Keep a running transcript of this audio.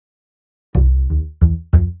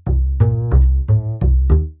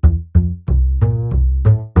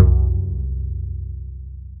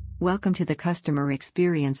Welcome to the Customer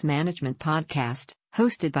Experience Management Podcast,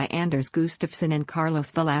 hosted by Anders Gustafsson and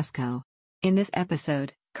Carlos Velasco. In this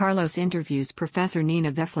episode, Carlos interviews Professor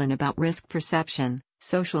Nina Veflin about risk perception,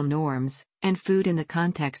 social norms, and food in the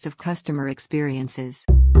context of customer experiences.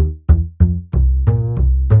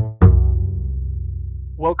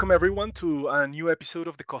 Welcome everyone to a new episode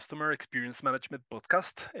of the Customer Experience Management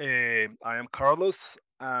Podcast. I am Carlos,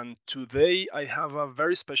 and today I have a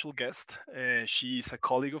very special guest. She's a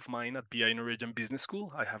colleague of mine at BI Norwegian Business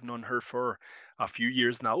School. I have known her for a few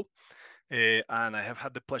years now, and I have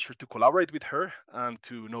had the pleasure to collaborate with her and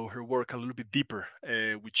to know her work a little bit deeper,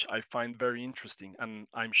 which I find very interesting, and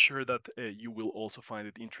I'm sure that you will also find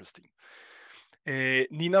it interesting.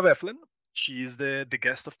 Nina Veflin, she is the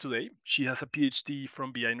guest of today. She has a PhD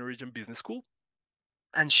from BI Norwegian Business School,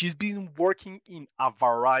 and she's been working in a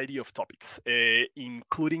variety of topics,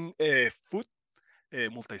 including food,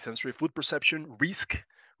 multisensory food perception, risk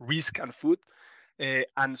and food.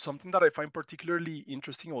 And something that I find particularly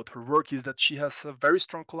interesting about her work is that she has a very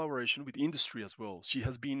strong collaboration with industry as well. She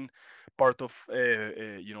has been part of,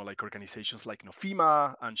 like organizations like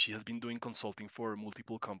Nofima, and she has been doing consulting for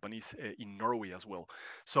multiple companies in Norway as well.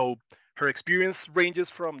 So her experience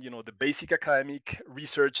ranges from, the basic academic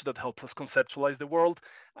research that helps us conceptualize the world,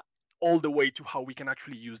 all the way to how we can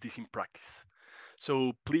actually use this in practice.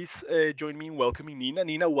 So please join me in welcoming Nina.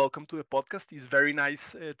 Nina, welcome to the podcast. It's very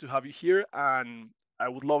nice to have you here, and I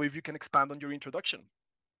would love if you can expand on your introduction.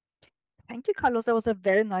 Thank you, Carlos. That was a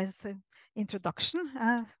very nice introduction.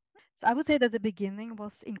 So I would say that the beginning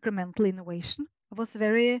was incremental innovation. I was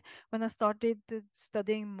when I started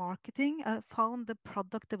studying marketing, I found the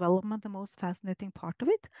product development the most fascinating part of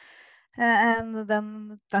it. And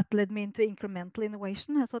then that led me into incremental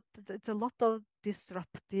innovation. I thought it's a lot of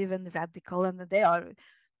disruptive and radical, and they are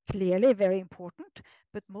clearly very important,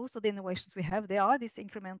 but most of the innovations we have, they are these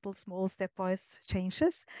incremental, small, stepwise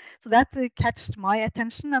changes. So that catched my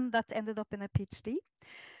attention, and that ended up in a PhD.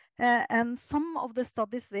 And some of the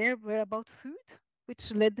studies there were about food,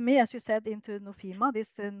 which led me, as you said, into Nofima,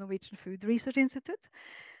 this Norwegian Food Research Institute.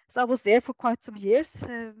 So I was there for quite some years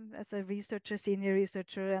as a researcher, senior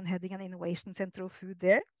researcher, and heading an innovation center of food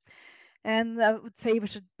there. And I would say we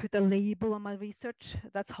should put a label on my research.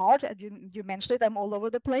 That's hard. You mentioned it. I'm all over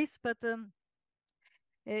the place. But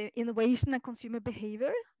innovation and consumer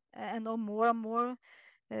behavior, and now more and more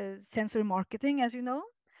sensory marketing, as you know,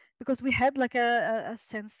 because we had like a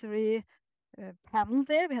sensory panel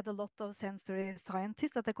there. We had a lot of sensory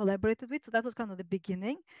scientists that I collaborated with. So that was kind of the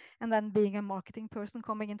beginning. And then being a marketing person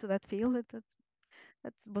coming into that field,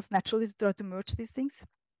 that was naturally to try to merge these things.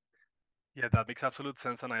 Yeah, that makes absolute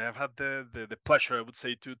sense, and I have had the pleasure, I would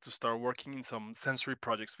say, to start working in some sensory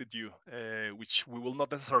projects with you, which we will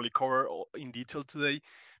not necessarily cover in detail today,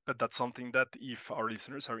 but that's something that if our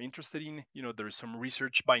listeners are interested in, there is some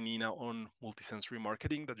research by Nina on multisensory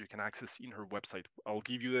marketing that you can access in her website. I'll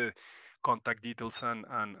give you the contact details and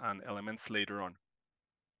elements later on.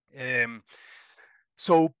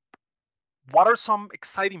 So what are some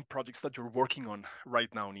exciting projects that you're working on right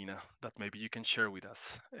now, Nina, that maybe you can share with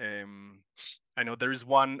us? I know there is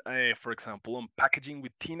one, for example, on packaging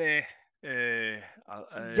with Tine.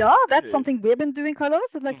 Yeah, that's something we've been doing,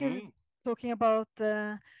 Carlos. Like talking about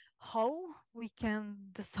how we can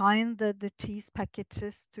design the cheese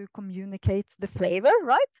packages to communicate the flavor,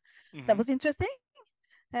 right? That was interesting.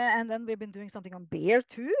 And then we've been doing something on beer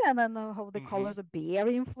too, and then how the colors of beer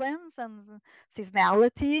influence and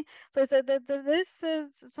seasonality. So I said that there's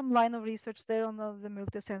some line of research there on the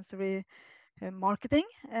multisensory marketing.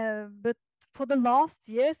 But for the last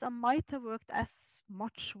years, I might have worked as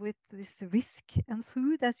much with this risk and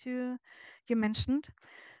food as you mentioned.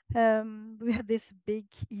 We had this big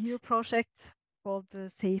EU project called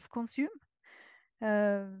Safe Consume.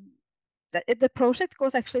 The project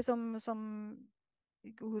goes actually some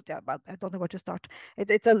good, yeah, but I don't know where to start.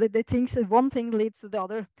 The things, one thing leads to the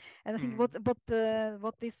other, and I think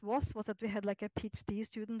what this was that we had like a PhD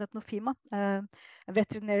student at Nofima, a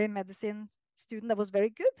veterinary medicine student that was very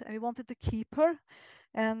good, and we wanted to keep her.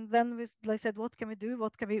 And then we said, what can we do?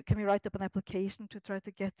 What can we write up an application to try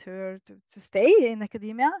to get her to stay in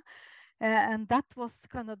academia? And that was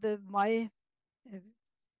kind of why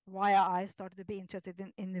I started to be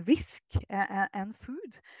interested in risk and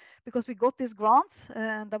food, because we got this grant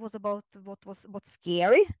and that was about what's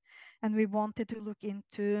scary, and we wanted to look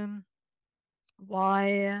into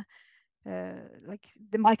why like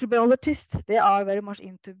the microbiologists, they are very much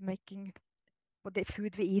into making what the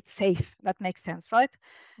food we eat safe. That makes sense, right?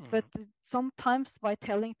 But sometimes by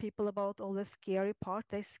telling people about all the scary part,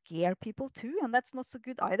 they scare people too, and that's not so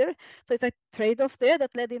good either. So it's a trade-off there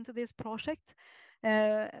that led into this project.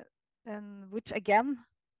 and which again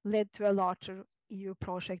led to a larger EU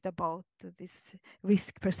project about this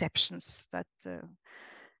risk perceptions that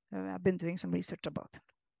I've been doing some research about.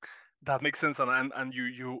 That makes sense, and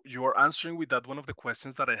you are answering with that one of the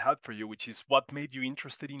questions that I had for you, which is what made you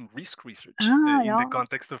interested in risk research in the Yeah.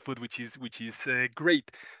 context of food, which is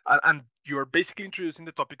great, and you're basically introducing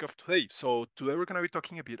the topic of today. So today we're going to be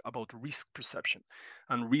talking a bit about risk perception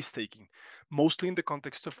and risk taking, mostly in the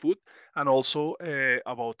context of food, and also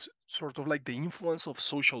about sort of like the influence of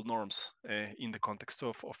social norms in the context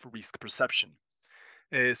of risk perception.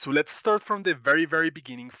 So let's start from the very, very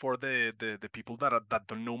beginning for the people that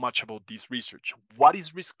don't know much about this research. What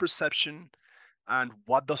is risk perception and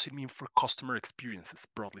what does it mean for customer experiences,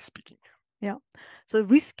 broadly speaking? Yeah. So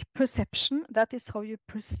risk perception, that is how you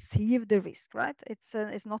perceive the risk, right? It's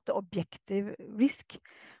not the objective risk,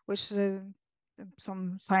 which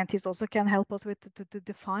some scientists also can help us with to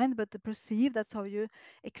define, but the perceive, that's how you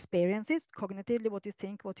experience it cognitively, what you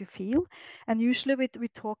think, what you feel. And usually we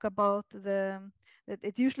talk about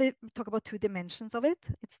it usually we talk about two dimensions of it.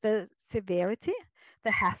 It's the severity,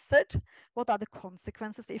 the hazard, what are the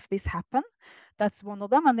consequences if this happen? That's one of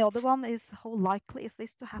them. And the other one is how likely is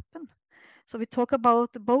this to happen? So we talk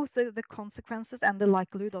about both the consequences and the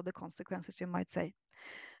likelihood of the consequences, you might say.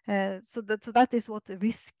 So that is what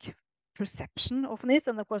risk perception often is.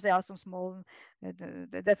 And of course, there are some small,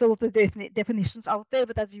 there's a lot of definitions out there,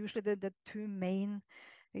 but that's usually the two main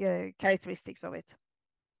characteristics of it.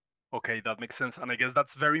 Okay, that makes sense. And I guess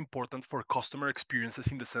that's very important for customer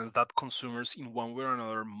experiences in the sense that consumers, in one way or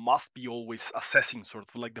another, must be always assessing sort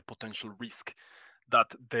of like the potential risk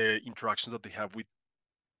that the interactions that they have with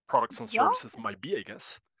products and Yeah, services might be, I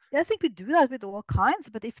guess. yeah, I think we do that with all kinds,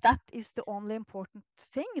 but if that is the only important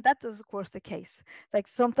thing, that is of course the case. Like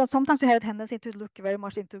sometimes we have a tendency to look very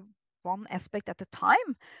much into one aspect at a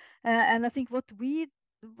time, and I think what we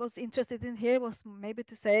was interested in here was maybe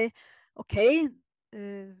to say, okay,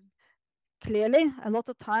 uh, clearly a lot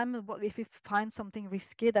of time, if we find something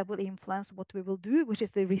risky that will influence what we will do, which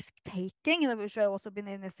is the risk taking, which I've also been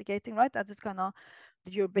investigating, right? That is kind of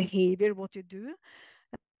your behavior, what you do.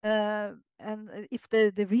 And if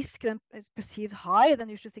the risk then is perceived high, then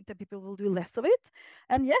you should think that people will do less of it.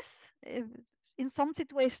 And yes, in some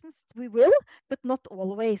situations we will, but not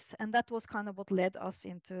always. And that was kind of what led us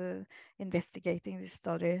into investigating this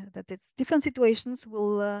study, that it's different situations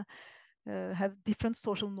will have different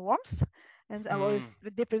social norms and or Hmm.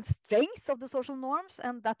 different strengths of the social norms,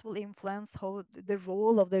 and that will influence how the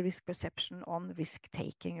role of the risk perception on risk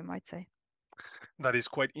taking, you might say. That is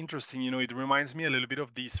quite interesting. It reminds me a little bit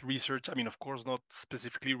of this research. I mean, of course, not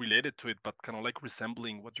specifically related to it, but kind of like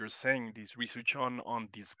resembling what you're saying. This research on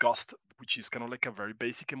disgust, which is kind of like a very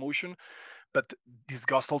basic emotion, but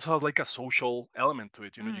disgust also has like a social element to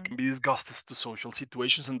it. You Mm. can be disgusted to social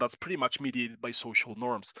situations, and that's pretty much mediated by social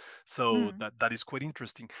norms. So Mm. that is quite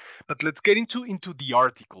interesting. But let's get into the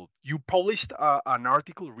article. You published an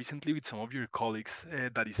article recently with some of your colleagues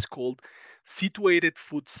that is called "Situated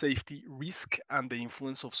Food Safety Risk and the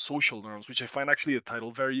Influence of Social Norms," which I find actually the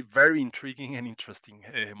title very, very intriguing and interesting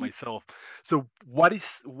myself. So what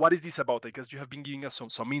is this about? I guess you have been giving us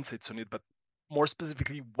some insights on it, but more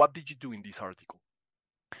specifically, what did you do in this article?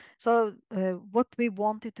 So what we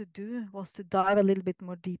wanted to do was to dive a little bit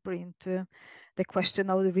more deeper into the question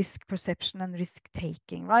of the risk perception and risk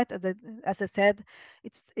taking, right? As I said,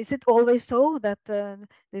 is it always so that the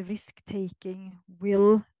risk taking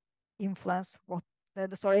will influence what?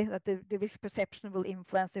 Sorry, that the risk perception will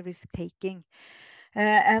influence the risk taking.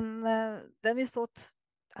 And then we thought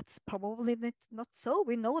that's probably not so.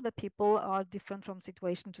 We know that people are different from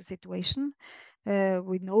situation to situation.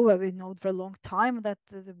 We know for a long time that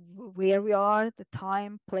where we are, the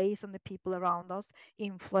time, place, and the people around us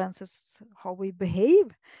influences how we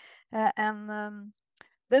behave. And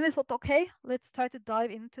then we thought, okay, let's try to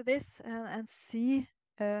dive into this and see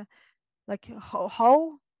like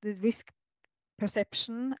how the risk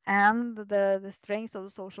perception and the strength of the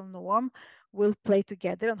social norm will play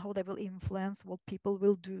together and how they will influence what people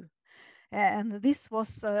will do. And this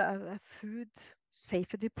was a food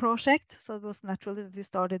safety project. So it was naturally that we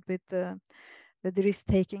started with the risk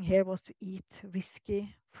taking here was to eat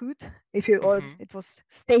risky food. If you or Hmm. it was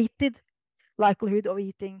stated likelihood of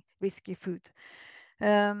eating risky food.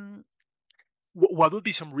 Um, What would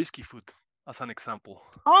be some risky food, as an example?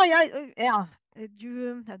 oh yeah, yeah.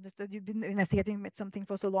 You've been investigating something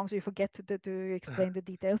for so long, so you forget to explain the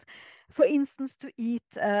details. For instance, to eat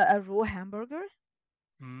a raw hamburger,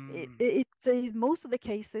 Mm. in most of the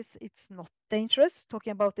cases it's not dangerous.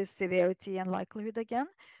 Talking about the severity and likelihood again,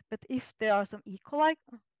 but if there are some E. coli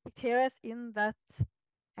bacteria in that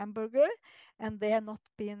hamburger and they have not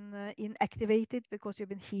been inactivated because you've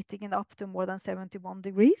been heating it up to more than 71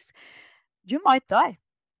 degrees, you might die.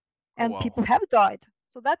 Oh And wow. people have died.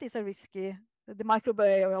 So that is a risky. The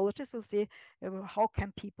microbiologist will see how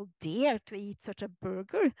can people dare to eat such a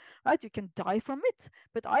burger, right? You can die from it,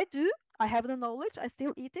 but I do. I have the knowledge. I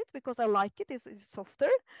still eat it because I like it. It's softer.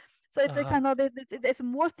 So it's a Uh-huh. kind of there's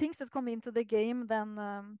more things that come into the game than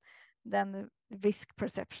the risk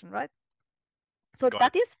perception, right? So Got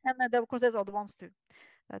that it. is, and of course there's other ones too.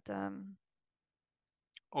 That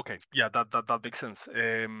Okay, yeah, that makes sense.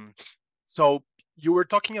 So you were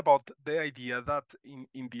talking about the idea that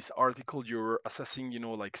in this article you're assessing,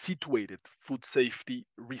 like situated food safety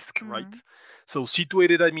risk, right? mm, So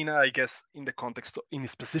situated, I mean, I guess in the context in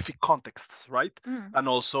specific contexts, right? mm, And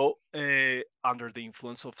also under the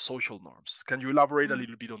influence of social norms. Can you elaborate a mm.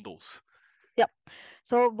 little bit on those? Yeah.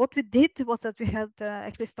 So what we did was that we had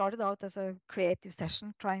actually started out as a creative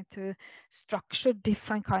session, trying to structure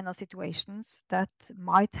different kind of situations that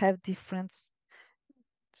might have different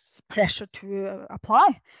pressure to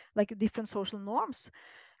apply, like different social norms,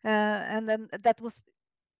 and then that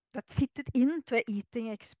fitted into a eating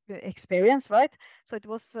experience, right? So it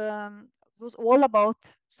was all about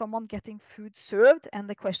someone getting food served and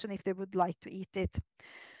the question if they would like to eat it.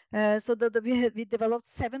 So we developed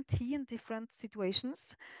 17 different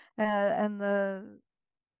situations, and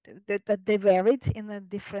that they varied in a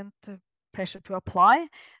different pressure to apply.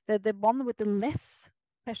 The one with the less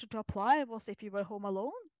pressure to apply was if you were home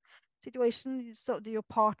alone situation. So your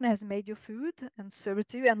partner has made your food and served it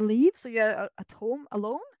to you and leave, so you're at home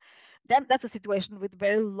alone. Then that's a situation with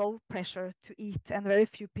very low pressure to eat, and very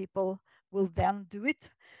few people will then do it.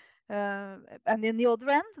 And in the other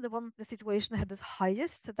end, the situation had the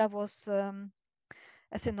highest. That was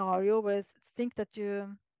a scenario where think that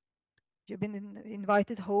you've been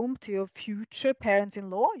invited home to your future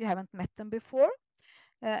parents-in-law. You haven't met them before,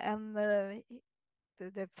 and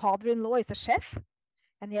the father-in-law is a chef,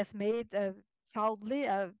 and he has made proudly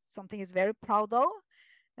something he's very proud of,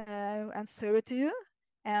 and serve it to you.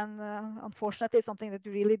 And unfortunately, something that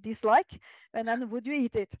you really dislike, and then would you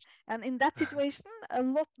eat it? And in that situation,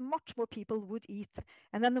 much more people would eat.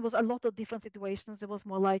 And then there was a lot of different situations. It was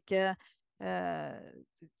more like uh,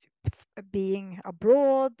 being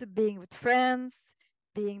abroad, being with friends,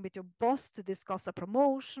 being with your boss to discuss a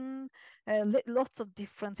promotion, lots of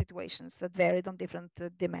different situations that varied on different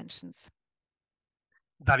dimensions.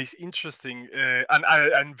 That is interesting,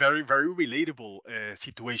 and very very relatable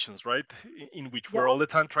situations, right? In which Yeah. we're all the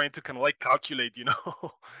time trying to kind of like calculate,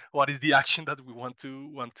 what is the action that we want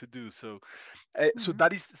to do. So Mhm.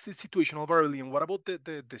 that is situational variability. And what about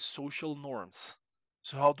the social norms?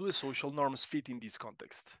 So how do the social norms fit in this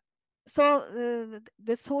context? So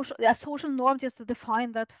the social norm, just to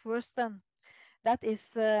define that first, then that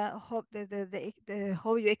is how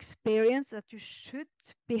how you experience that you should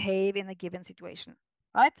behave in a given situation,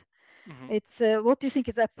 right? Hmm. It's what do you think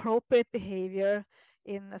is appropriate behavior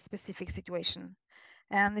in a specific situation,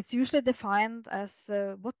 and it's usually defined as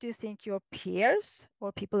what do you think your peers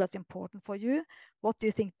or people that's important for you, what do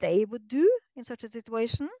you think they would do in such a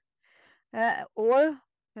situation, or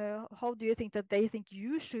how do you think that they think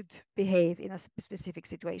you should behave in a specific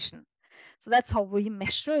situation. So that's how we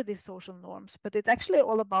measure these social norms. But it's actually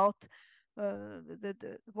all about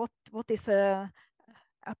what is a,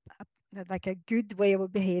 like a good way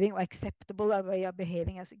of behaving or acceptable way of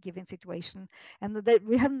behaving as a given situation. And that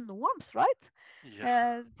we have norms, right, Yeah.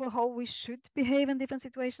 for how we should behave in different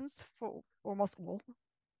situations for almost all,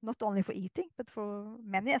 not only for eating, but for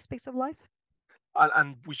many aspects of life.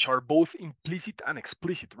 And which are both implicit and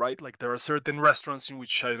explicit, right? Like there are certain restaurants in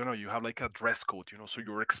which, I don't know, you have like a dress code, so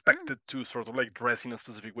you're Mm, expected to sort of like dress in a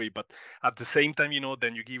specific way, but at the same time,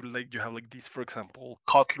 then you have like this, for example,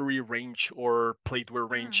 cutlery range or plateware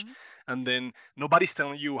range, mm. and then nobody's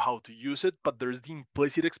telling you how to use it, but there's the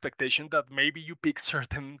implicit expectation that maybe you pick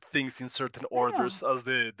certain things in certain Yeah, orders as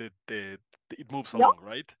the it moves yeah, along,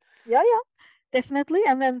 right? yeah, yeah, definitely.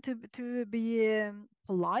 And then to be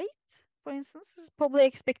polite, for instance, is probably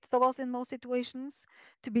expected of us in most situations.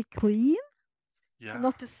 To be clean, Yeah.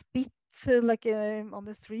 not to spit like on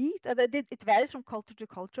the street. It varies from culture to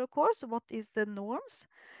culture, of course. What is the norms?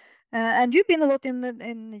 And you've been a lot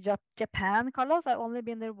in Japan, Carlos. I've only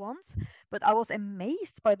been there once, but I was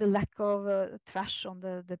amazed by the lack of trash on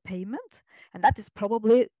the pavement, and that is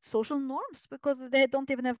probably social norms because they don't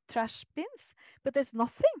even have trash bins. But there's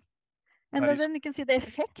nothing, and That is. then you can see the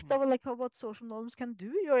effect Hmm. of like of what social norms can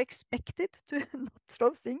do. You're expected to not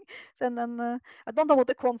throw things, and then I don't know what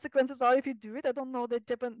the consequences are if you do it. I don't know the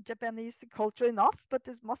Japanese culture enough, but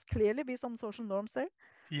there must clearly be some social norms there.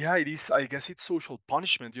 Yeah, it is. I guess it's social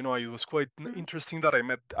punishment. It was quite Mm, interesting that I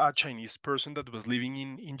met a Chinese person that was living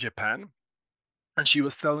in Japan, and she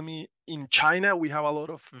was telling me in China we have a lot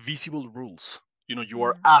of visible rules. You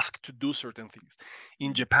are mm, asked to do certain things.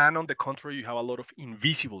 In mm, Japan, on the contrary, you have a lot of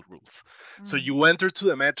invisible rules. So mm, you enter to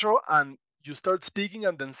the metro and you start speaking,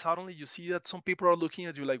 and then suddenly you see that some people are looking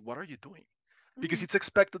at you like, "What are you doing?" Because mm. it's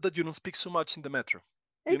expected that you don't speak so much in the metro.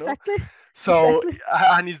 You know, Exactly, so exactly.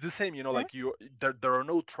 and it's the same, Yeah. like there are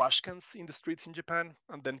no trash cans in the streets in Japan,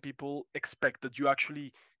 and then people expect that you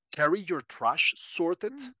actually carry your trash, sort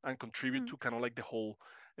it, Mm, and contribute mm, to kind of like the whole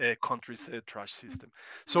country's trash mm, system.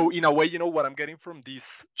 So mm, in a way, what I'm getting from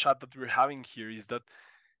this chat that we're having here is that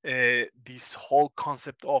this whole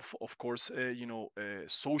concept of course,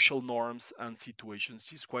 social norms and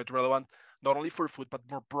situations is quite relevant, not only for food, but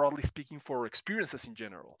more broadly speaking for experiences in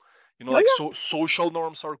general. oh Like yeah. social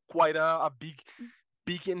norms are quite a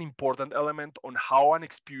big and important element on how an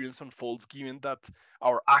experience unfolds, given that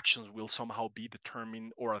our actions will somehow be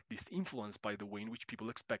determined or at least influenced by the way in which people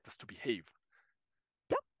expect us to behave.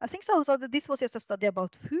 Yeah, I think so. So this was just a study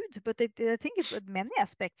about food, but I think it's at many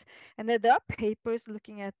aspects. And there are papers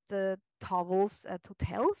looking at the towels at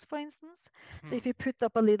hotels, for instance. So if Hmm. you put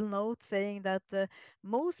up a little note saying that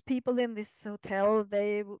most people in this hotel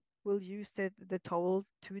will use the towel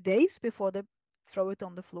 2 days before they throw it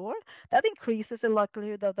on the floor, that increases the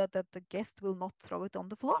likelihood that the guest will not throw it on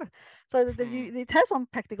the floor. So Hmm. it has some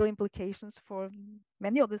practical implications for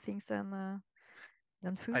many other things than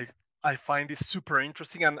food. I I find this super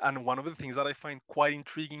interesting, and one of the things that I find quite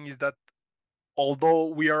intriguing is that although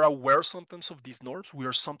we are aware sometimes of these norms, we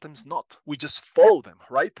are sometimes not. We just Yeah, follow them,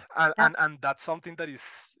 right? And yeah. and, and that's something that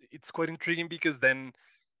is it's quite intriguing because then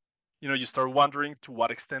you start wondering to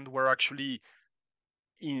what extent we're actually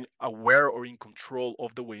aware or in control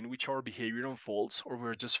of the way in which our behavior unfolds, or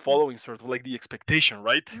we're just Mm, following sort of like the expectation,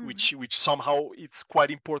 right? mm. Which somehow it's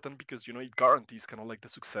quite important because it guarantees kind of like the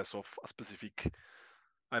success of a specific,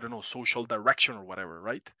 I don't know, social direction or whatever,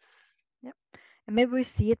 right? Yep. And maybe we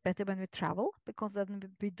see it better when we travel because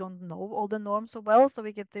then we don't know all the norms so well, so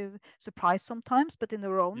we get the surprise sometimes. But in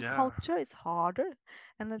our own Yeah. culture, it's harder,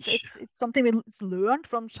 and it's something it's learned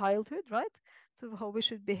from childhood, right? So how we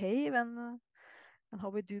should behave and how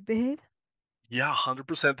we do behave. Yeah,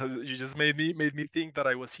 100%. You just made me think that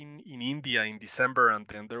I was in India in December, and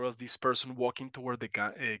then there was this person walking toward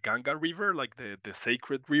the Ganga River, like the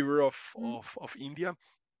sacred river of, Mm. of of India,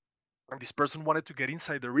 and this person wanted to get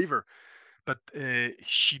inside the river, but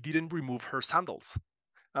she didn't remove her sandals.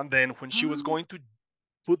 And then when she was Ah, going to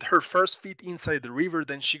put her first feet inside the river,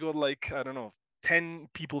 then she got like, I don't know, 10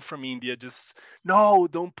 people from India just, no,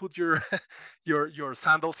 don't put your your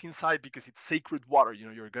sandals inside because it's sacred water.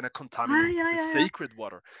 You're gonna contaminate yeah, the yeah, yeah, sacred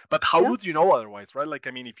water. But how yeah. would you know otherwise, right? Like,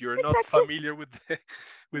 I mean, if you're not Exactly. familiar with the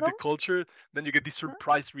No. culture, then you get these Huh?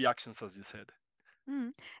 surprise reactions, as you said.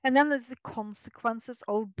 Mm. And then there's the consequences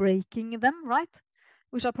of breaking them, right?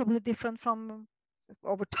 Which are probably different from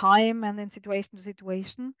over time and in situation to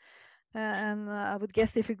situation. And I would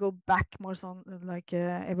guess if we go back more so like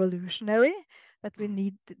evolutionary, that Mhm.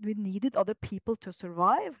 we needed other people to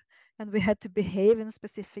survive, and we had to behave in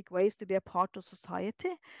specific ways to be a part of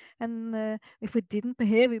society. And if we didn't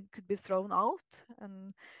behave, we could be thrown out,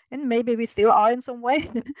 and maybe we still are in some way.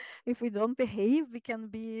 If we don't behave, we can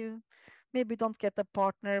be maybe we don't get a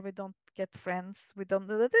partner, we don't get friends, we don't.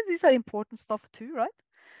 These are important stuff too, right?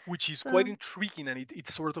 Which is quite So. intriguing, and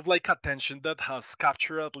it's sort of like a tension that has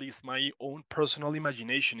captured at least my own personal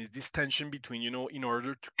imagination, is this tension between, in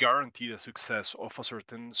order to guarantee the success of a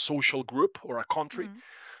certain social group or a country, Mm,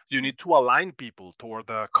 you mm, need to align people toward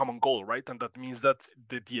a common goal, right? And that means that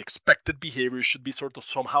the expected behavior should be sort of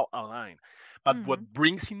somehow aligned. But mm. what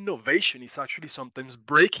brings innovation is actually sometimes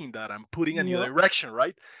breaking that and putting a new Yeah. direction,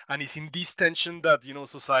 right? And it's in this tension that,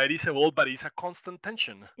 societies evolve, but it's a constant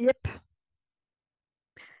tension. Yep.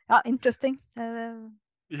 Interesting.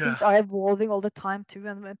 Yeah. Things are evolving all the time too,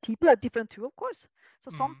 and people are different too, of course. So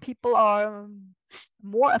some Mm. people are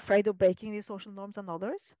more afraid of breaking these social norms than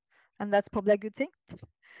others, and that's probably a good thing.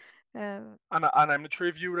 And I'm not sure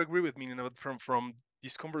if you would agree with me, from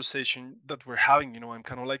this conversation that we're having. I'm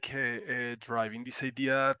kind of like driving this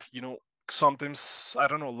idea that, sometimes, I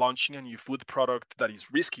don't know, launching a new food product that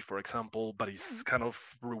is risky, for example, but is Mm, kind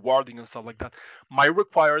of rewarding and stuff like that, might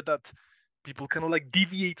require that people kind of like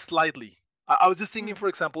deviate slightly. I was just thinking, mm, for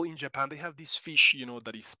example, in Japan, they have this fish,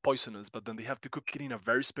 that is poisonous, but then they have to cook it in a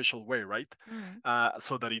very special way, right? mm,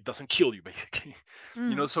 So that it doesn't kill you, basically.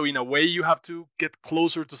 mm, So in a way, you have to get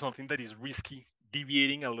closer to something that is risky,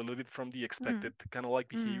 deviating a little bit from the mm, expected kind of like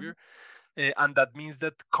mm, behavior. And that means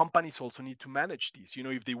that companies also need to manage this.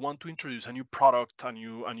 If they want to introduce a new product, a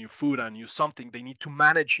new food, a new something, they need to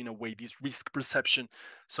manage in a way this risk perception,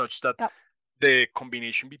 such that Yeah. the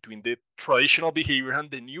combination between the traditional behavior and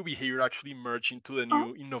the new behavior actually merge into the Uh,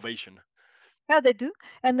 new innovation. yeah, they do.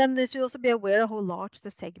 And then they should also be aware of how large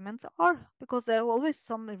the segments are, because there are always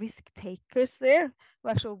some risk takers there who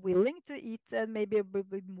are actually willing to eat, and maybe a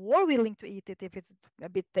bit more willing to eat it if it's a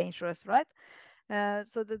bit dangerous, right?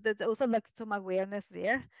 So there's also like some awareness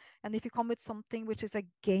there. And if you come with something which is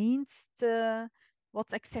against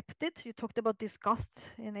what's accepted, you talked about disgust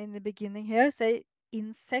in the beginning here, say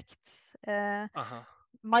insects Uh-huh.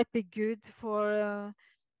 might be good for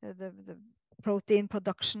the protein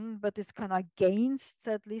production, but it's kind of against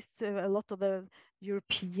at least a lot of the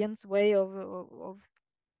Europeans' way of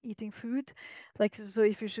eating food. Like, so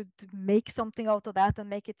if you should make something out of that and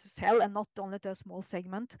make it to sell and not only to a small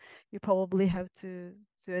segment, you probably have to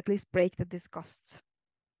at least break the disgust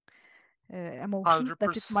emotion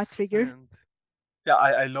that it might trigger. 100%. Yeah,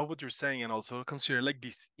 I love what you're saying, and also consider like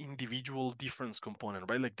this individual difference component,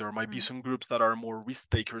 right? Like there might be Mm, some groups that are more risk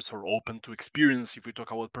takers or open to experience if we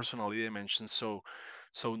talk about personality dimensions. So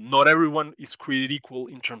not everyone is created equal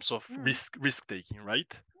in terms of mm, risk taking,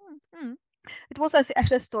 right? mm. It was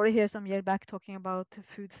actually a story here some year back talking about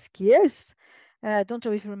food scares. I don't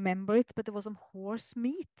know if you remember it, but there was some horse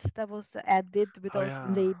meat that was added Oh without yeah.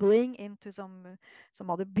 labeling into some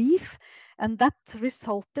other beef, and that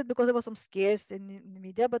resulted because there was some scares in the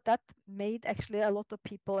media, but that made actually a lot of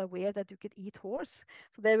people aware that you could eat horse.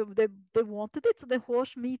 So they wanted it, so the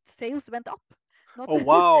horse meat sales went up. Not Oh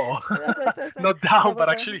wow. Not so that down, was but a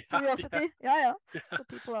actually high. Yeah. curiosity. Yeah, yeah. Yeah. So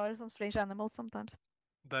people are some strange animals sometimes.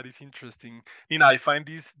 That is interesting. I find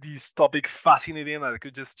this topic fascinating, and I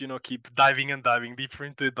could just keep diving and diving deeper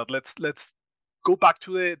into it. But let's go back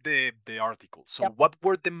to the article. So, Yep. what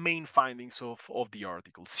were the main findings of the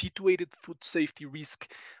article? Situated food safety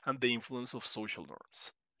risk and the influence of social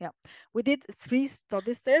norms. Yeah, we did 3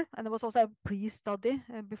 studies there, and there was also a pre-study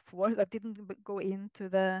before that didn't go into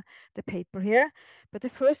the paper here. But the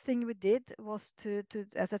first thing we did was to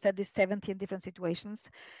as I said, these 17 different situations,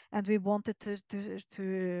 and we wanted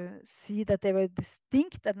to see that they were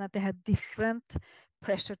distinct and that they had different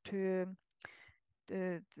pressure to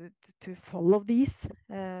follow these,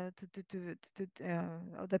 the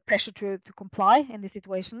pressure to comply in these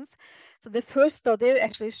situations. So the first study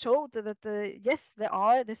actually showed that yes,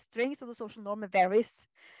 the strength of the social norm varies,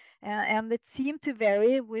 and it seemed to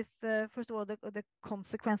vary with first of all the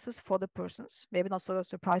consequences for the persons, maybe not so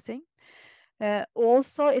surprising.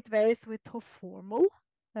 Also, it varies with how formal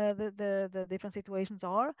the different situations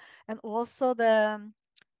are, and also the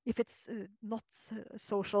if it's not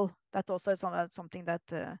social, that also is something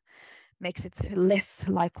that makes it less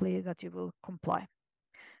likely that you will comply.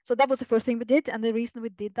 So that was the first thing we did, and the reason we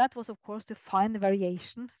did that was, of course, to find the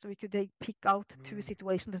variation, so we could pick out 2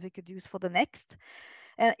 situations that we could use for the next.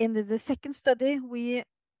 In the second study, we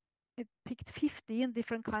picked 15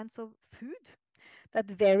 different kinds of food that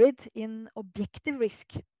varied in objective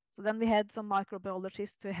risk. So then we had some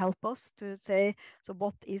microbiologists to help us to say, so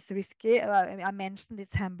what is risky? I mentioned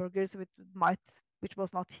these hamburgers which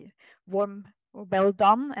was not warm or well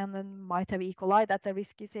done, and then might have E. coli. That's a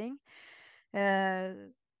risky thing. Uh,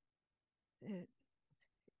 uh,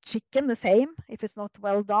 Chicken, the same, if it's not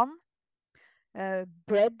well done.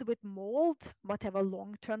 Bread with mold might have a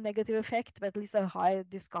long-term negative effect, but at least a high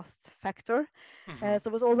disgust factor. Mm-hmm. So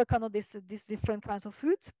it was all the kind of these different kinds of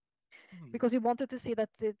foods, Mm-hmm. because we wanted to see that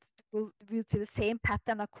we'll see the same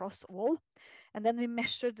pattern across all. And then we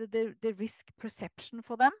measured the risk perception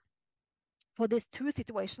for them for these 2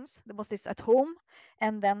 situations. There was this at home,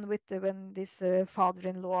 and then when this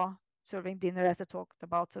father-in-law serving dinner, as I talked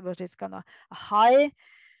about, so which is kind of a high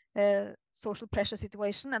social pressure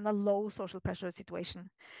situation and a low social pressure situation.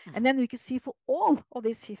 And Mm-hmm. then we could see for all of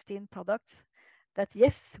these 15 products that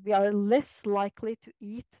yes, we are less likely to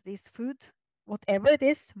eat this food, whatever it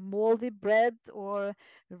is, moldy bread or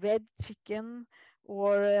red chicken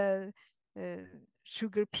or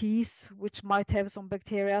sugar peas, which might have some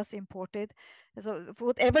bacteria imported. So for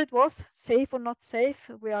whatever it was, safe or not safe,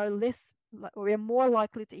 we are more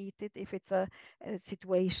likely to eat it if it's a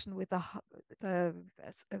situation with a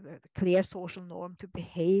clear social norm to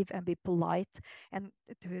behave and be polite and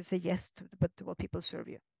to say yes to what people serve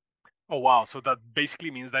you. Oh wow! So that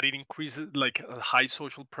basically means that it increases, like a high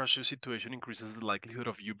social pressure situation increases the likelihood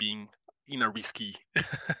of you being in a risky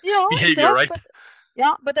Yeah, it behavior, does, right? but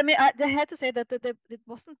yeah, but I mean, they had to say that it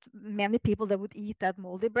wasn't many people that would eat that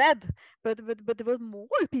moldy bread, but there were more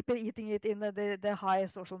people eating it in the high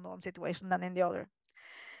social norm situation than in the other.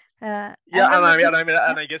 Yeah, And then with this, and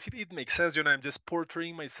yeah, I guess it makes sense. I'm just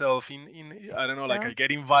portraying myself in I don't know, like yeah, I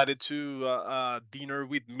get invited to dinner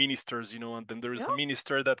with ministers, and then there yeah, is a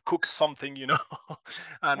minister that cooks something,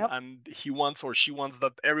 and yeah, he wants or she wants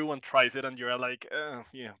that everyone tries it, and you're like,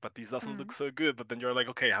 yeah, but this doesn't look mm, so good. But then you're like,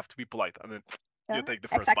 okay, I have to be polite, and then you yeah, take the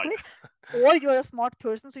first bite. exactly. Or you're a smart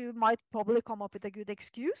person, so you might probably come up with a good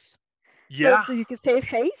excuse. So, Yeah. so you can save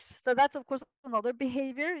face. So that's of course another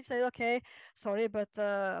behavior. You say, okay, sorry, but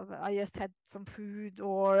I just had some food,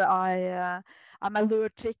 or I'm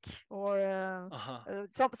allergic, or Uh huh.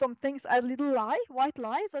 some things. A little lie, white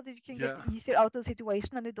lie, so that you can get Yeah. easier out of the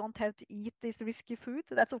situation and you don't have to eat this risky food.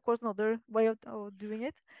 That's of course another way of doing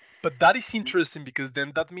it. But that is interesting because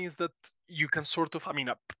then that means that you can sort of, I mean,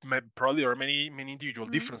 probably there are many individual Mm,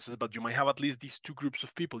 differences, but you might have at least these two groups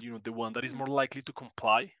of people. The one that is mm, more likely to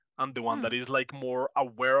comply and the one that mm, is like more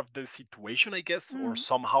aware of the situation, I guess, or mm,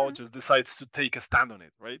 somehow mm. just decides to take a stand on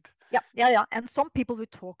it, right? Yeah, yeah, yeah. And some people we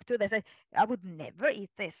talk to, they say, I would never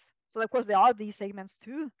eat this. So of course there are these segments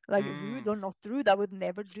too, like rude Mm, or not rude, I would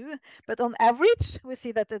never do. But on average, we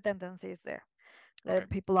see that the tendency is there. okay, That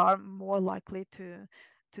people are more likely to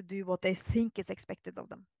do what they think is expected of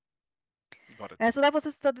them. got it. And so that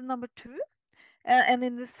was study number 2. And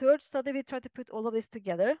in the third study, we tried to put all of this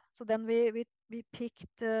together. So then we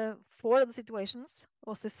picked 4 of the situations. It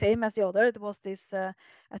was the same as the other. It was this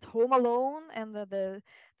at home alone, and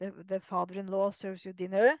the father-in-law serves you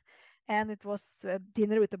dinner, and it was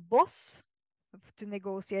dinner with the boss to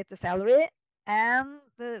negotiate the salary. And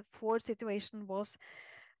the fourth situation was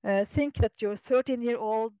think that your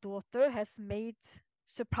 13-year-old daughter has made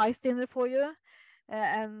surprise dinner for you,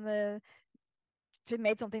 and she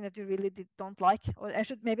made something that you really don't like. Or I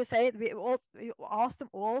should maybe say we asked them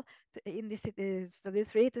all in this study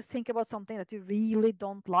 3 to think about something that you really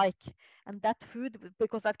don't like, and that food,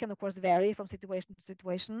 because that can of course vary from situation to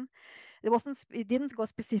situation. It didn't go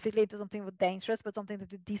specifically into something dangerous, but something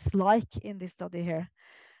that you dislike in this study here.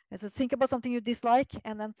 And so think about something you dislike,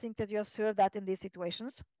 and then think that you have served that in these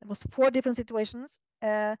situations. It was 4 different situations.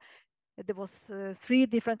 There was 3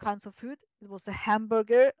 different kinds of food. It was a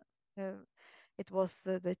hamburger, uh, it was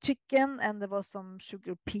the chicken, and there was some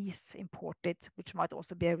sugar peas imported, which might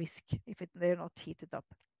also be a risk if they're not heated up.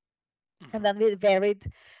 And Hmm. then we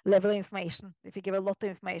varied level of information. If you give a lot of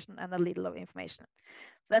information and a little of information.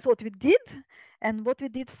 So that's what we did. And what we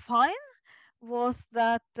did fine was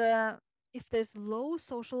that if there's low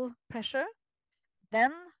social pressure,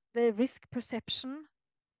 then the risk perception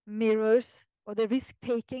mirrors, or the risk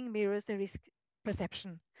taking mirrors the risk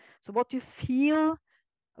perception. So what you feel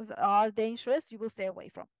are dangerous, you will stay away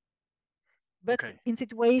from. But Okay. in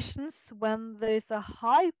situations when there is a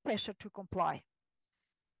high pressure to comply,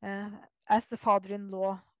 uh, as the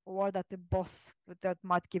father-in-law, or that the boss that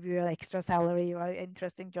might give you an extra salary or an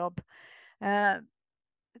interesting job, uh,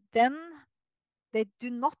 then they do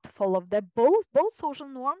not follow the both social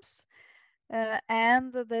norms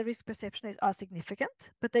and the risk perception are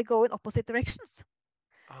significant, but they go in opposite directions.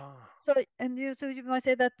 Ah. So you might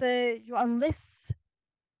say that you are less.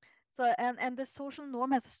 So and the social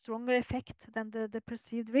norm has a stronger effect than the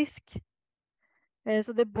perceived risk.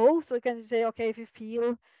 So they both. So you can say, okay, if you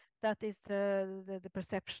feel that is the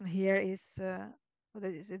perception here is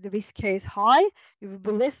the risk here is high, you will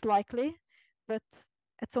be less likely. But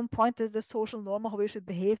at some point, the social norm of how you should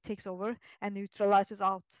behave takes over and neutralizes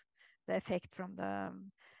out the effect from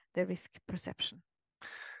the risk perception.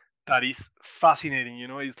 That is fascinating.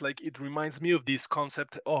 It's like it reminds me of this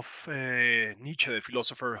concept of Nietzsche, the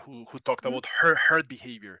philosopher who talked Mm? about herd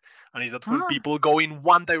behavior, and is that when Ah, people go in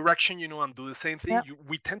one direction, and do the same thing, yeah,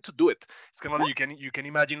 we tend to do it. It's kind of yeah, like you can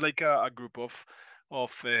imagine like a group of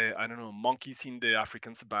I don't know, monkeys in the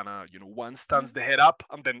African savannah. One stands mm, the head up,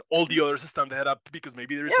 and then all the mm, others stand the head up because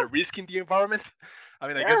maybe there is a yeah, risk in the environment. I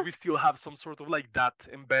mean, I guess yeah, we still have some sort of like that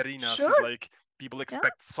embedded in us. Is sure, like people yeah,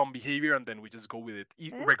 expect some behavior and then we just go with it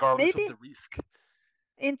yeah, regardless of the maybe. risk.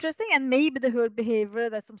 Interesting, and maybe the herd behavior,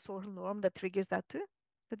 that's some social norm that triggers that too,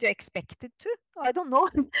 that you're expected to. I don't know.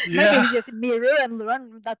 Maybe Yeah. you just mirror and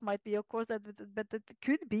learn. That might be, of course, but it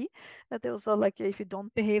could be that also, like, if you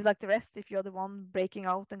don't behave like the rest, if you're the one breaking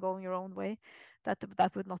out and going your own way, that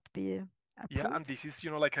would not be Yeah, and approved. this is,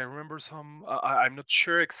 like I remember some. I'm not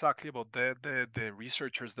sure exactly about the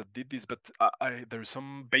researchers that did this, but there's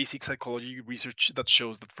some basic psychology research that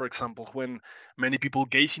shows that, for example, when many people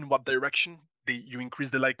gaze in one direction, you increase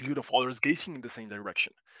the likelihood of others gazing in the same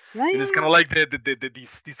direction. Yeah, And yeah, it's kind yeah. of like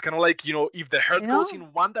this kind of like if the herd Yeah, goes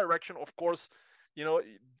in one direction, of course,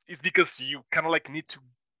 it's because you kind of like need to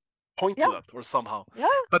point to yeah, that or somehow. yeah.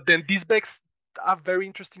 But then this begs a very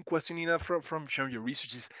interesting question, Nina, from sharing your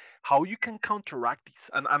research is how you can counteract this.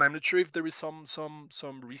 And I'm not sure if there is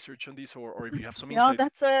some research on this, or if you have some Yeah,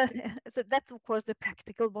 insights. that's a so that's of course the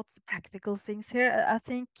practical. What's the practical things here? I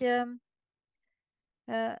think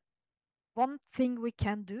uh, one thing we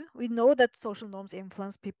can do. We know that social norms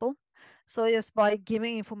influence people, so just by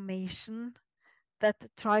giving information that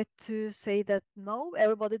try to say that no,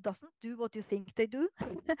 everybody doesn't do what you think they do,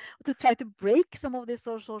 to try to break some of these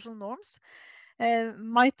social norms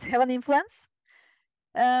might have an influence.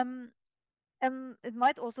 Um, and it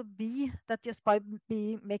might also be that just by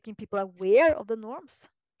be making people aware of the norms,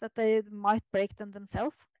 that they might break them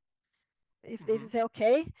themselves. If they Hmm. say,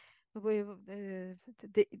 okay,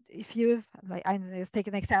 if you like, I just take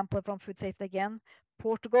an example from food safety again.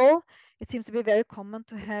 Portugal, it seems to be very common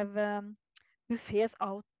to have buffets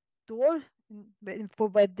outdoor for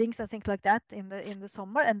weddings and things like that in the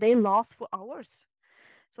summer, and they last for hours.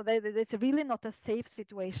 So it's really not a safe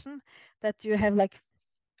situation that you have like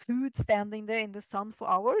food standing there in the sun for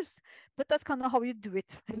hours, but that's kind of how you do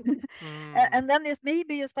it. Mm. And then it's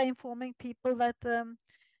maybe just by informing people that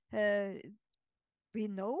uh, we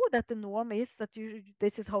know that the norm is that you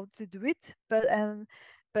this is how to do it,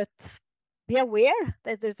 but be aware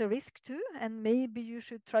that there's a risk too, and maybe you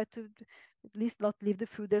should try to at least not leave the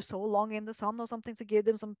food there so long in the sun or something, to give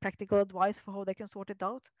them some practical advice for how they can sort it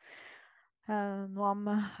out. No,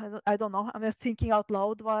 I don't know. I'm just thinking out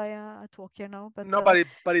loud while I talk here now. But No,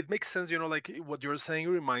 but it makes sense, like what you're saying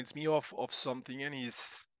reminds me of something, and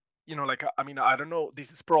is, like, I mean, I don't know,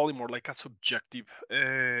 this is probably more like a subjective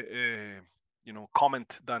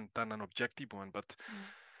comment than an objective one, but mm,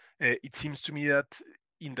 it seems to me that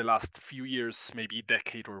in the last few years, maybe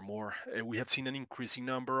decade or more, we have seen an increasing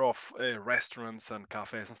number of restaurants and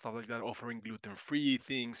cafes and stuff like that offering gluten-free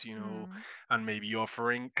things, mm, and maybe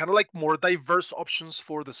offering kind of like more diverse options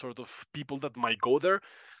for the sort of people that might go there.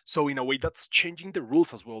 So in a way, that's changing the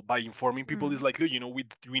rules as well by informing people. Is mm, like, look,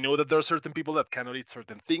 we know that there are certain people that cannot eat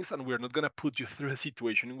certain things, and we're not gonna put you through a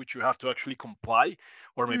situation in which you have to actually comply,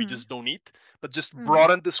 or maybe mm, just don't eat, but just mm,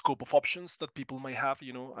 broaden the scope of options that people might have,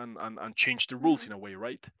 and change the rules mm. in a way,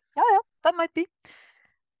 right? Yeah, yeah, that might be.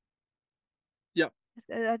 Yeah.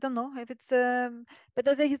 I don't know if it's but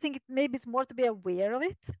I think maybe it's more to be aware of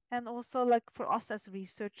it, and also like for us as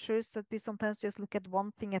researchers that we sometimes just look at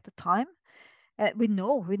one thing at a time. We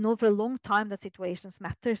know for a long time that situations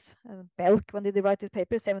matters. Belk, when did he write his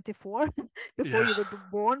paper? 74, before Yeah. you were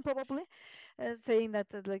born probably, saying that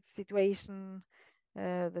the like situation,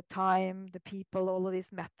 the time, the people, all of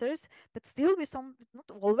this matters. But still, we some not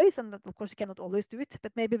always, and of course you cannot always do it.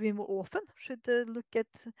 But maybe we more often should look at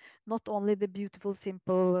not only the beautiful,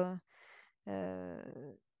 simple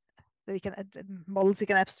that we can models we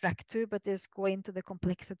can abstract to, but just go into the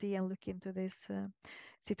complexity and look into these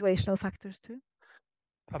situational factors too.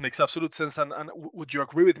 That makes absolute sense. And would you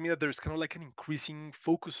agree with me that there's kind of like an increasing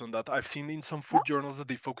focus on that? I've seen in some Yeah, food journals that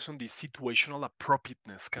they focus on the situational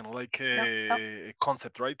appropriateness, kind of like yeah, yeah, a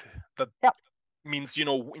concept, right? That yeah, means,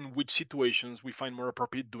 in which situations we find more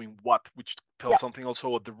appropriate doing what, which tells yeah. something also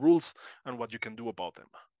about the rules and what you can do about them.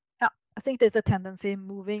 Yeah, I think there's a tendency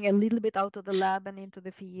moving a little bit out of the lab and into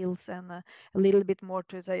the fields, and a little bit more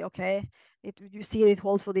to say, okay, you see it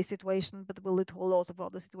holds for this situation, but will it hold also for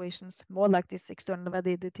other situations? More like this external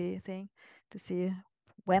validity thing to see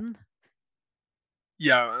when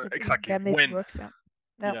Yeah, exactly. when it When? works. Yeah,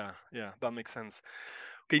 yeah. Yeah, yeah, that makes sense.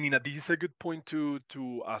 Okay, Nina, this is a good point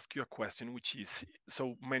to ask you a question, which is,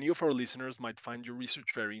 so many of our listeners might find your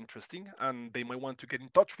research very interesting, and they might want to get in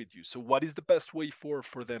touch with you. So, what is the best way for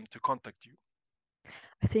them to contact you?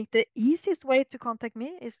 I think the easiest way to contact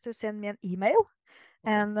me is to send me an email,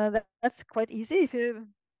 Okay, and that's quite easy. If you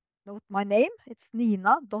note my name, it's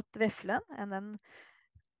nina.veflen, and then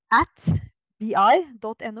at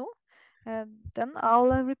bi.no. Then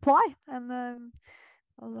I'll reply, and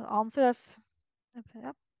I'll answer as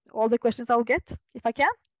yeah, all the questions I'll get if I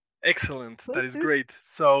can. excellent. That Please is do. great.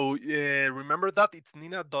 So, remember that it's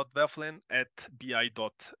nina.veflen at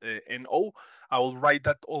bi.no. I will write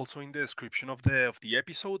that also in the description of the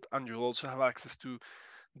episode, and you'll also have access to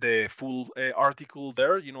the full article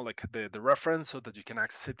there, like the reference, so that you can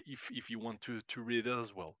access it if you want to read it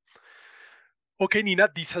as well. Okay, Nina,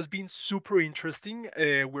 this has been super interesting.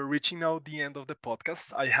 We're reaching now the end of the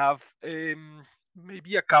podcast. I have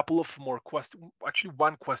maybe a couple of more questions. Actually,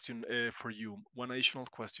 one question for you, one additional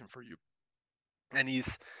question for you, and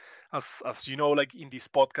is as you know, like in this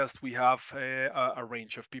podcast, we have a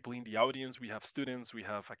range of people in the audience. We have students, we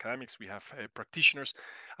have academics, we have practitioners,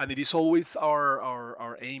 and it is always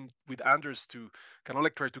our aim with Anders to kind of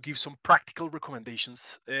like try to give some practical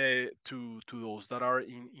recommendations to those that are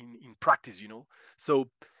in practice. So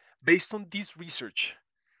based on this research,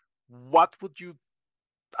 what would you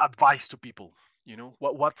advise to people?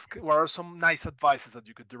 What are some nice advices that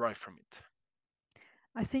you could derive from it?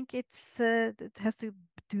 I think it has to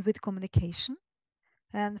do with communication.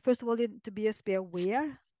 And first of all, you need to be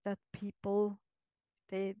aware that people,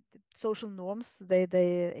 they social norms,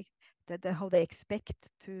 that how they expect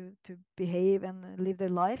to behave and live their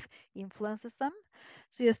life influences them.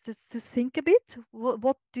 So just to think a bit,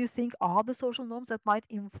 what do you think are the social norms that might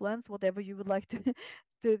influence whatever you would like to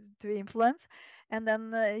to influence? And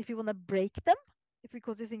then if you want to break them, if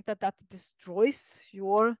because you think that that destroys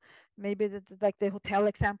your, maybe like the hotel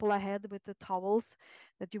example I had with the towels,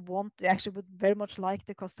 that you want, you actually would very much like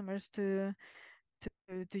the customers to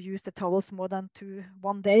use the towels more than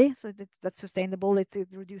one day, so that's sustainable. It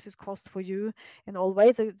reduces cost for you in all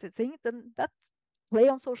ways. So the thing then that play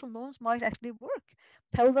on social norms might actually work.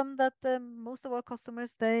 Tell them that most of our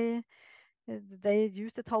customers, they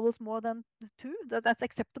use the towels more than two. That's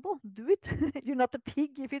acceptable. Do it. You're not a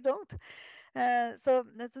pig if you don't. So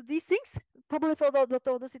these things probably for a lot of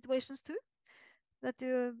other situations too, that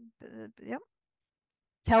you yeah,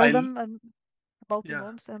 tell I them about the Yeah,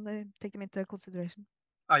 norms and take them into consideration.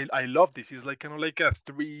 I love this. It's like kind of like a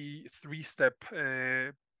three step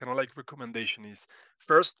kind of like recommendation is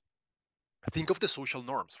first think of the social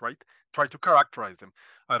norms, right? Try to characterize them.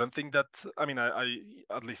 I don't think that, I mean, I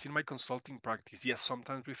at least in my consulting practice, yes,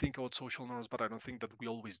 sometimes we think about social norms, but I don't think that we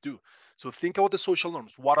always do. So think about the social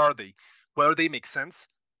norms. What are they? Whether they make sense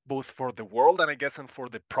both for the world and I guess and for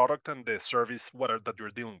the product and the service whatever that you're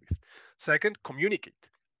dealing with. Second, communicate.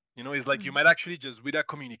 It's like you Mm. might actually just with a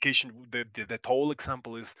communication. The whole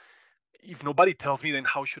example is if nobody tells me, then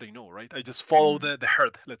how should I know, right? I just follow Mm. the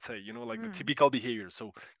herd, let's say, like the Mm. typical behavior.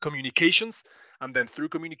 So communications, and then through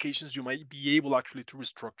communications, you might be able actually to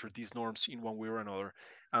restructure these norms in one way or another,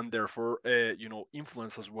 and therefore,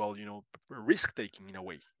 influence as well, risk taking in a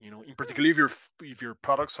way, in Mm. particular if your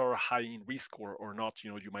products are high in risk or not,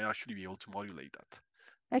 you might actually be able to modulate that.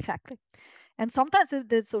 Exactly. And sometimes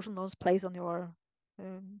the social norms plays on your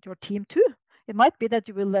team too. It might be that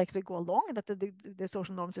you will actually go along and that the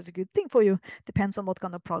social norms is a good thing for you. Depends on what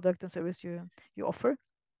kind of product and service you offer.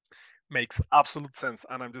 Makes absolute sense,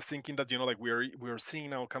 and I'm just thinking that like we're seeing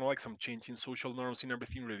now kind of like some change in social norms in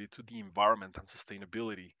everything related to the environment and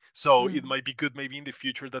sustainability, so it Mm. might be good maybe in the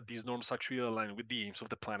future that these norms actually align with the aims of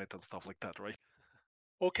the planet and stuff like that, right?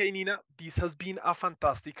 Okay, Nina, this has been a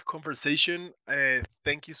fantastic conversation.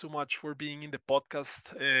 Thank you so much for being in the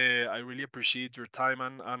podcast. I really appreciate your time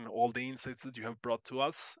and all the insights that you have brought to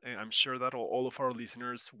us. I'm sure that all of our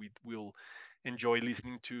listeners will enjoy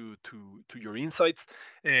listening to your insights.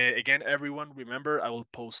 Again, everyone, remember I will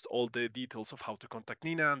post all the details of how to contact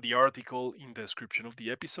Nina and the article in the description of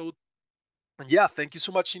the episode. And yeah, thank you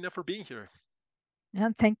so much, Nina, for being here.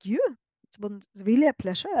 And thank you. It's been really a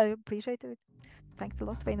pleasure. I appreciate it. Thanks a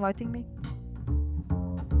lot for inviting me.